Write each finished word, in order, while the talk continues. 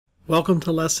Welcome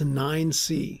to Lesson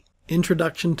 9C,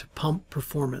 Introduction to Pump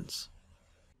Performance.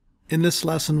 In this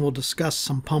lesson, we'll discuss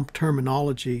some pump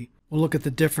terminology. We'll look at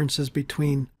the differences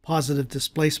between positive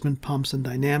displacement pumps and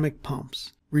dynamic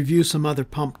pumps, review some other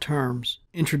pump terms,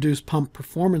 introduce pump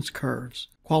performance curves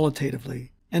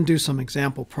qualitatively, and do some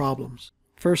example problems.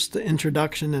 First, the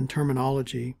introduction and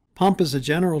terminology. Pump is a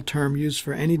general term used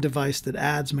for any device that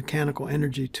adds mechanical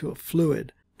energy to a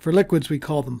fluid. For liquids, we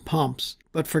call them pumps,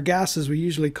 but for gases, we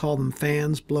usually call them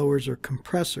fans, blowers, or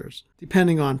compressors,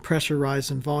 depending on pressure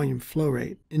rise and volume flow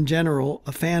rate. In general,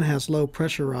 a fan has low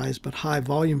pressure rise but high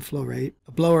volume flow rate,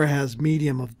 a blower has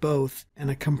medium of both, and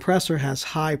a compressor has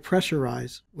high pressure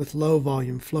rise with low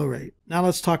volume flow rate. Now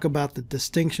let's talk about the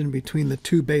distinction between the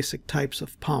two basic types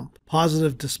of pump: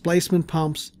 positive displacement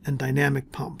pumps and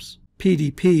dynamic pumps.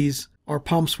 PDPs are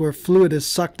pumps where fluid is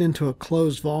sucked into a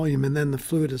closed volume and then the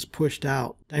fluid is pushed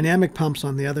out. Dynamic pumps,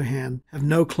 on the other hand, have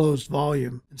no closed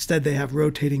volume. Instead, they have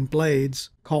rotating blades,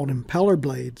 called impeller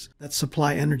blades, that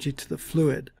supply energy to the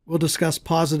fluid. We'll discuss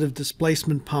positive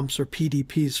displacement pumps, or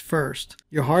PDPs, first.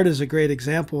 Your heart is a great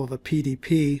example of a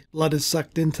PDP. Blood is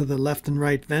sucked into the left and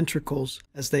right ventricles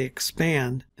as they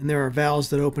expand, and there are valves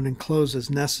that open and close as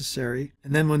necessary.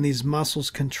 And then when these muscles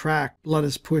contract, blood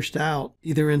is pushed out,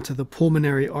 either into the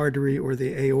pulmonary artery or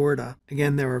the aorta.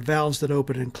 Again, there are valves that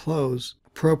open and close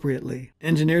appropriately.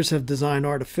 Engineers have designed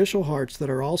artificial hearts that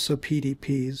are also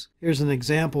PDPs. Here's an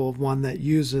example of one that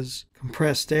uses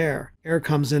compressed air. Air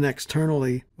comes in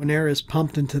externally. When air is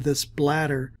pumped into this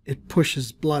bladder, it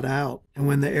pushes blood out. And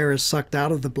when the air is sucked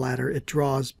out of the bladder, it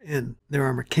draws in. There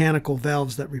are mechanical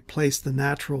valves that replace the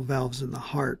natural valves in the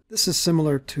heart. This is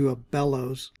similar to a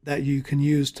bellows that you can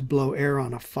use to blow air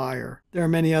on a fire. There are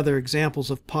many other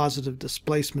examples of positive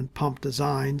displacement pump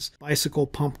designs. Bicycle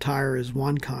pump tire is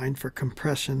one kind for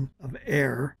compression of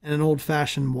air, and an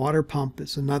old-fashioned water pump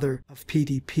is another of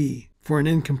PDP, for an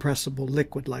incompressible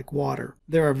liquid like water.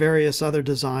 There are various other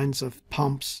designs of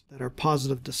pumps that are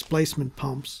positive displacement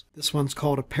pumps. This one's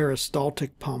called a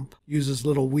peristaltic pump. Uses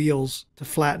little wheels to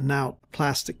flatten out a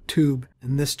plastic tube,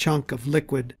 and this chunk of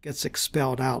liquid gets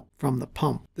expelled out from the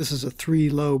pump. This is a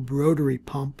 3-lobe rotary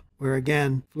pump, where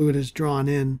again, fluid is drawn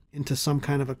in into some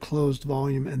kind of a closed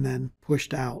volume and then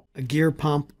pushed out. A gear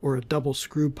pump or a double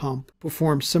screw pump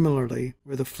performs similarly,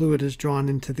 where the fluid is drawn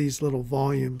into these little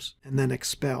volumes and then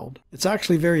expelled. It's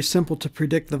actually very simple to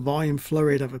predict the volume flow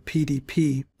rate of a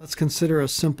PDP. Let's consider a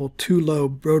simple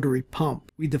 2-lobe rotary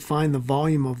pump. We define the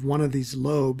volume of one of these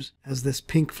lobes as this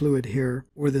pink fluid here,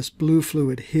 or this blue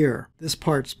fluid here. This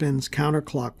part spins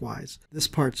counterclockwise. This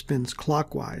part spins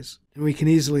clockwise. And we can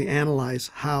easily analyze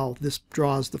how this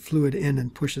draws the fluid in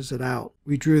and pushes it out.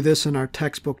 We drew this in our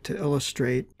textbook to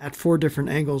illustrate at 4 different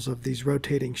angles of these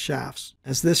rotating shafts.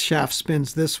 As this shaft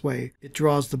spins this way, it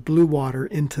draws the blue water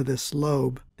into this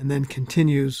lobe and then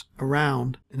continues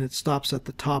around, and it stops at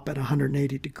the top at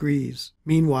 180 degrees.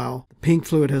 Meanwhile, the pink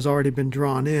fluid has already been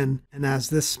drawn in, and as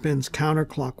this spins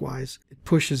counterclockwise, it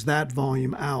pushes that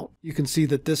volume out. You can see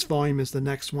that this volume is the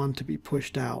next one to be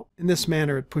pushed out. In this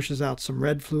manner, it pushes out some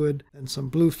red fluid, then some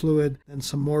blue fluid, then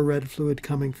some more red fluid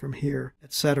coming from here,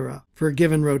 etc. For a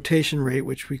given rotation rate,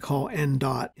 which we call n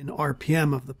dot in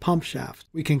RPM of the pump shaft,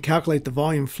 we can calculate the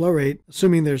volume flow rate,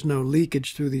 assuming there's no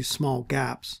leakage through these small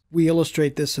gaps. We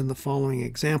illustrate this in the following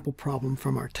example problem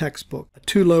from our textbook. A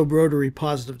 2-lobe rotary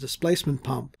positive displacement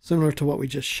pump, similar to what we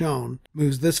just shown,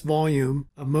 moves this volume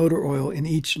of motor oil in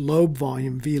each lobe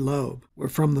volume V lobe, where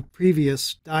from the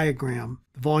previous diagram,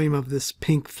 the volume of this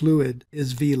pink fluid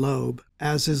is V lobe,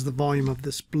 as is the volume of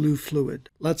this blue fluid.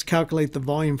 Let's calculate the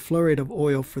volume flow rate of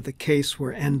oil for the case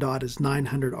where n dot is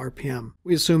 900 RPM.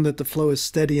 We assume that the flow is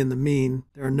steady in the mean,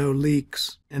 there are no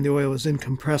leaks, and the oil is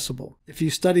incompressible. If you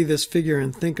study this figure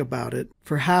and think about it,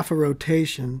 for half a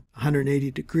rotation,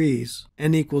 180 degrees,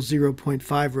 n equals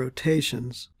 0.5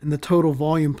 rotations, and the total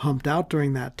volume pumped out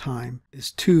during that time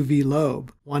is 2 V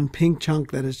lobe, one pink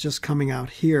chunk that is just coming out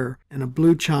here, and a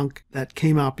blue chunk that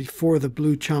came out before the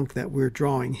blue chunk that we're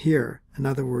drawing here. In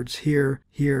other words, here,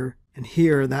 here, and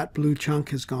here, that blue chunk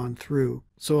has gone through.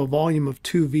 So a volume of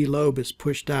 2 V lobe is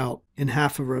pushed out in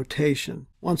half a rotation.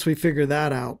 Once we figure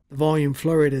that out, the volume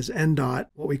flow rate is n dot,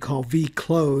 what we call V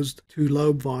closed, 2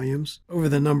 lobe volumes, over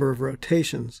the number of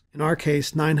rotations. In our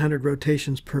case, 900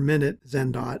 rotations per minute is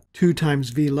n dot. 2 times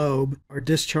V lobe are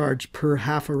discharged per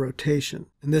half a rotation,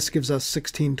 and this gives us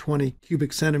 1620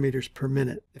 cubic centimeters per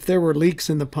minute. If there were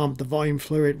leaks in the pump, the volume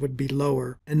flow rate would be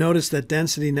lower. And notice that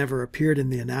density never appeared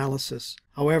in the analysis.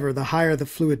 However, the higher the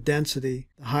fluid density,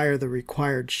 the higher the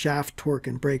required shaft torque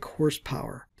and brake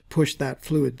horsepower to push that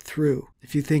fluid through.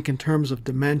 if you think in terms of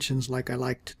dimensions like I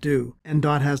like to do. N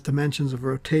dot has dimensions of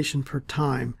rotation per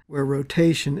time, where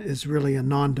rotation is really a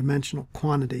non-dimensional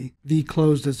quantity. V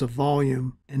closed is a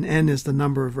volume, and N is the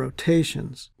number of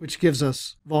rotations, which gives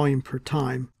us volume per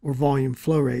time, or volume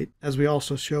flow rate, as we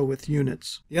also show with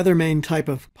units. The other main type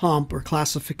of pump, or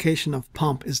classification of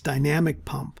pump, is dynamic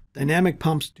pump. Dynamic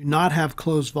pumps do not have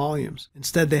closed volumes.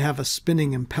 Instead, they have a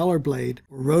spinning impeller blade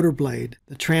or rotor blade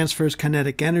that transfers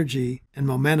kinetic energy and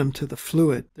momentum to the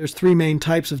fluid. There's three main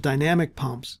types of dynamic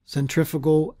pumps: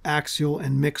 centrifugal, axial,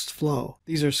 and mixed flow.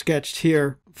 These are sketched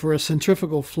here. For a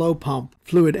centrifugal flow pump,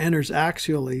 fluid enters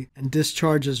axially and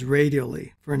discharges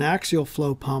radially. For an axial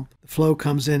flow pump, the flow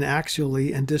comes in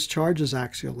axially and discharges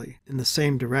axially in the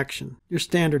same direction. Your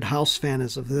standard house fan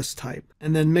is of this type.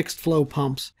 And then mixed flow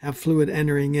pumps have fluid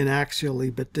entering in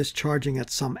axially but discharging at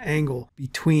some angle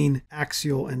between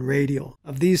axial and radial.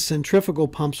 Of these, centrifugal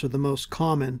pumps are the most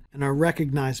common and are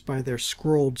recognized by their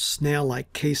scrolled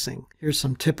snail-like casing. Here's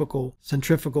some typical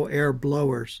centrifugal air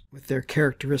blowers with their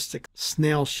characteristic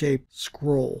snail-shaped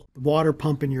scroll. The water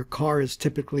pump in your car is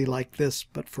typically like this,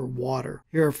 but for water.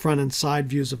 Here are front and side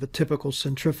views of a typical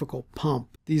centrifugal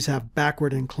pump. These have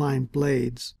backward inclined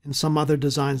blades. In some other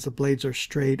designs, the blades are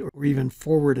straight or even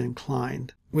forward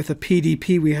inclined. With a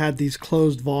PDP, we had these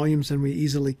closed volumes and we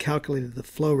easily calculated the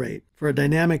flow rate. For a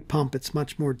dynamic pump, it's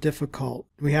much more difficult.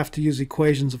 We have to use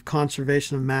equations of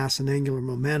conservation of mass and angular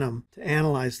momentum to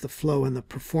analyze the flow and the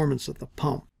performance of the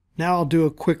pump. Now I'll do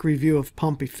a quick review of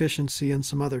pump efficiency and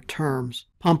some other terms.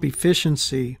 Pump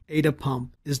efficiency, eta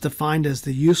pump, is defined as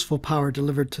the useful power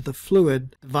delivered to the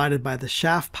fluid divided by the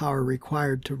shaft power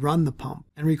required to run the pump.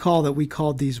 And recall that we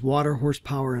called these water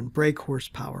horsepower and brake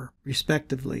horsepower,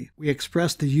 respectively. We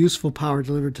expressed the useful power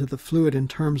delivered to the fluid in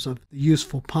terms of the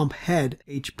useful pump head,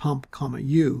 H pump,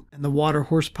 U, and the water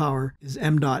horsepower is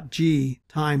m dot G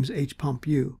times H pump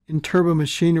U. In turbo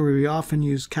machinery, we often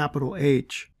use capital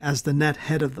H as the net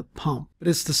head of the pump, but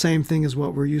it's the same thing as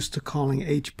what we're used to calling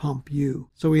H pump U.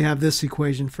 So we have this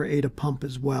equation for eta pump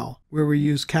as well, where we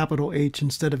use capital H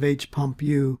instead of H pump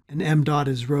U, and m dot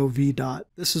is rho v dot.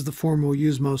 This is the form we'll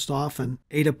use most often.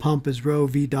 Eta pump is rho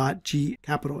v dot G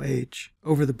capital H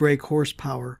over the brake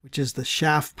horsepower, which is the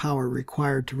shaft power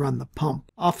required to run the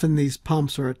pump. Often these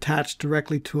pumps are attached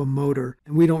directly to a motor,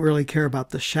 and we don't really care about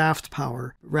the shaft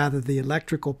power, but rather the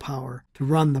electrical power to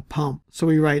run the pump. So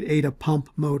we write eta pump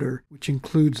motor, which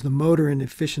includes the motor and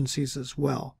efficiencies as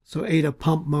well. So eta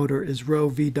pump motor is rho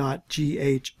v dot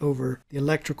GH over the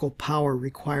electrical power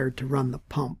required to run the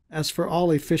pump. As for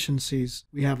all efficiencies,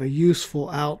 we have a useful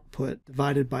output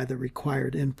divided by the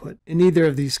required input. In either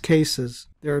of these cases,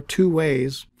 there are two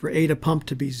ways for eta pump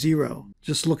to be zero.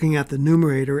 Just looking at the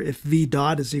numerator, if V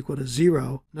dot is equal to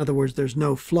 0, in other words there's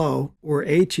no flow, or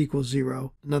H equals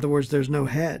 0, in other words there's no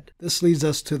head. This leads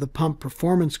us to the pump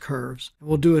performance curves, and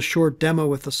we'll do a short demo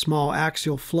with a small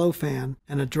axial flow fan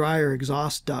and a dryer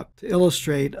exhaust duct to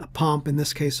illustrate a pump, in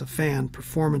this case a fan,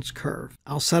 performance curve.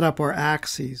 I'll set up our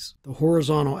axes. The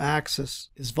horizontal axis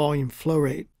is volume flow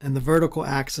rate, and the vertical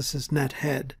axis is net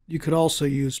head. You could also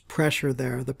use pressure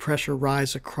there, the pressure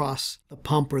rise across the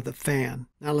pump or the fan.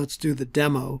 Now let's do the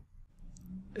demo.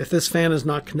 If this fan is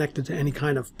not connected to any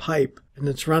kind of pipe and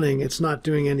it's running, it's not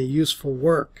doing any useful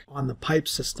work on the pipe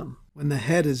system. When the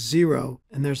head is 0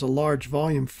 and there's a large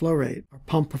volume flow rate, our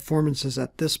pump performance is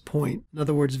at this point. In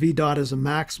other words, V dot is a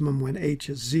maximum when H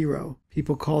is 0.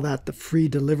 People call that the free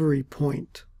delivery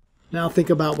point. Now think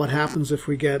about what happens if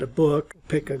we get a book,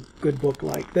 pick a good book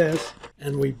like this,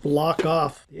 and we block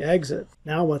off the exit.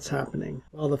 Now what's happening?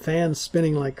 Well, the fan's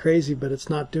spinning like crazy, but it's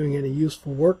not doing any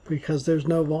useful work because there's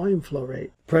no volume flow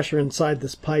rate. The pressure inside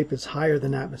this pipe is higher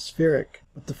than atmospheric,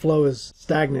 but the flow is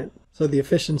stagnant, so the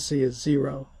efficiency is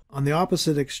 0. On the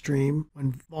opposite extreme,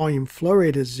 when volume flow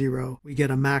rate is 0, we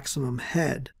get a maximum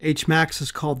head. H max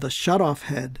is called the shutoff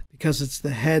head because it's the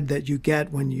head that you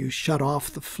get when you shut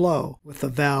off the flow with a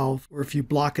valve or if you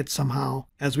block it somehow,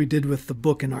 as we did with the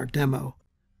book in our demo.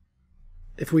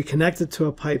 If we connect it to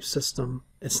a pipe system,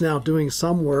 it's now doing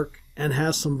some work and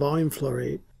has some volume flow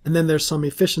rate, and then there's some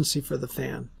efficiency for the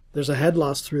fan. There's a head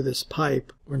loss through this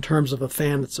pipe, or in terms of a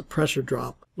fan, it's a pressure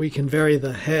drop. We can vary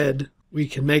the head. We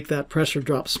can make that pressure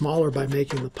drop smaller by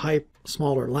making the pipe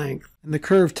smaller length. And the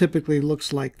curve typically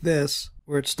looks like this,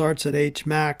 where it starts at H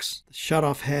max, the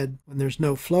shutoff head, when there's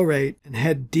no flow rate, and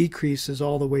head decreases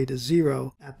all the way to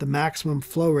 0 at the maximum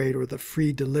flow rate or the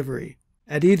free delivery.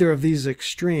 At either of these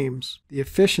extremes, the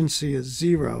efficiency is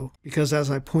 0 because,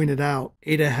 as I pointed out,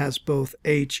 eta has both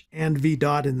h and v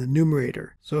dot in the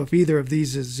numerator. So if either of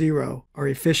these is 0, our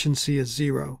efficiency is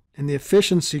 0. And the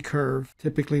efficiency curve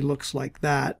typically looks like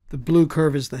that. The blue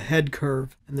curve is the head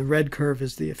curve, and the red curve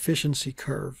is the efficiency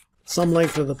curve. At some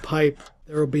length of the pipe,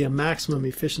 there will be a maximum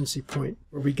efficiency point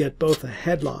where we get both a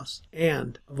head loss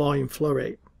and a volume flow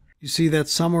rate. You see that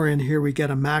somewhere in here we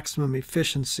get a maximum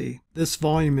efficiency. This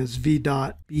volume is V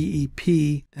dot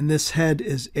BEP, and this head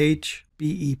is H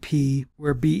BEP,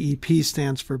 where BEP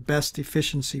stands for best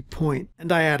efficiency point.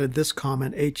 And I added this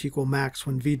comment, H equal max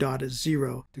when V dot is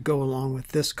 0, to go along with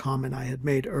this comment I had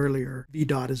made earlier, V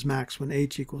dot is max when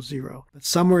H equals 0. But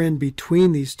somewhere in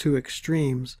between these two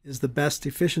extremes is the best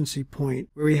efficiency point,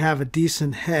 where we have a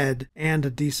decent head and a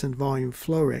decent volume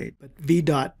flow rate. But V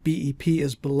dot BEP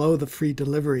is below the free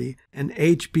delivery, and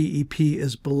H BEP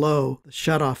is below the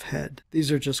shutoff head.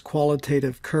 These are just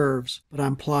qualitative curves, but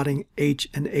I'm plotting H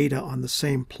and eta on the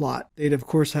same plot. They'd of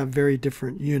course have very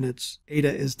different units.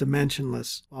 Eta is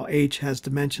dimensionless, while H has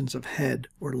dimensions of head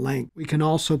or length. We can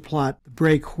also plot the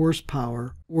brake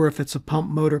horsepower, or if it's a pump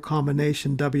motor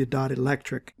combination, W dot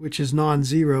electric, which is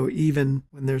non-zero even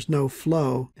when there's no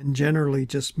flow and generally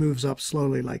just moves up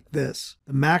slowly like this.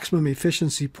 The maximum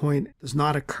efficiency point does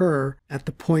not occur at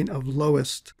the point of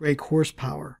lowest brake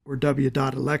horsepower, or W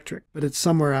dot electric, but it's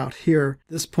somewhere out here.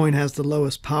 This point has the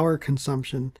lowest power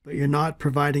consumption, but you're not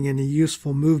providing any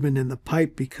useful movement in the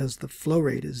pipe because the flow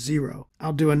rate is 0.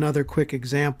 I'll do another quick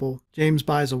example. James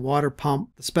buys a water pump.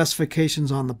 The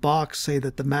specifications on the box say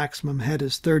that the maximum head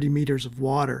is 30 meters of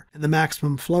water and the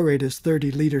maximum flow rate is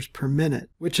 30 liters per minute.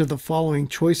 Which of the following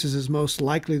choices is most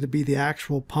likely to be the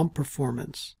actual pump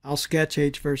performance? I'll sketch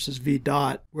H versus V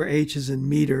dot, where H is in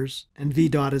meters and V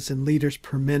dot is in liters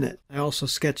per minute. I also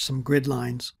sketched some grid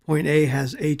lines. Point A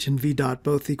has H and V dot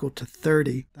both equal to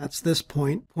 30. That's this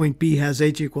point. Point B has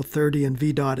H equal 30 and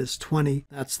V dot is 20.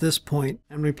 That's this point.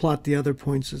 And we plot the other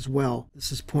points as well.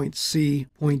 This is point C,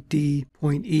 point D,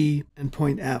 point E, and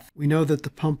point F. We know that the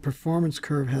pump performance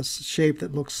curve has a shape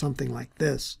that looks something like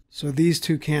this. So these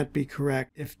two can't be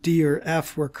correct. If D or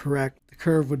F were correct, the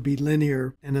curve would be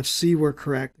linear, and if C were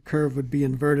correct, the curve would be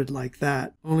inverted like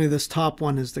that. Only this top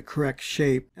one is the correct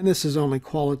shape, and this is only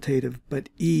qualitative, but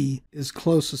E is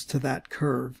closest to that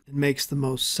curve. It makes the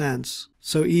most sense.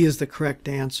 So E is the correct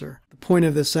answer. The point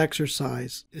of this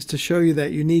exercise is to show you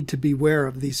that you need to beware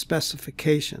of these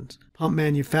specifications. Pump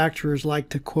manufacturers like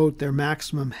to quote their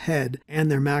maximum head and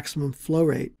their maximum flow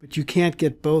rate, but you can't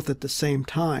get both at the same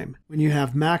time. When you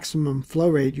have maximum flow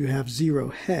rate, you have 0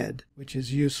 head, which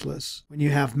is useless. When you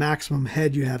have maximum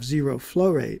head, you have 0 flow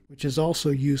rate, which is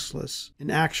also useless. In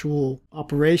actual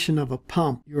operation of a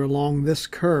pump, you're along this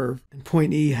curve, and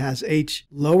point E has H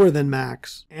lower than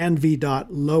max and V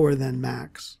dot lower than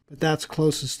max. But that's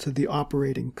closest to the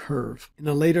operating curve. In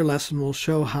a later lesson, we'll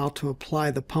show how to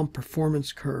apply the pump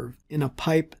performance curve in a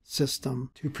pipe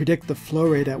system to predict the flow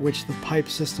rate at which the pipe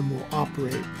system will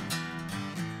operate.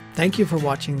 Thank you for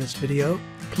watching this video.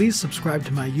 Please subscribe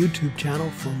to my YouTube channel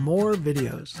for more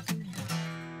videos.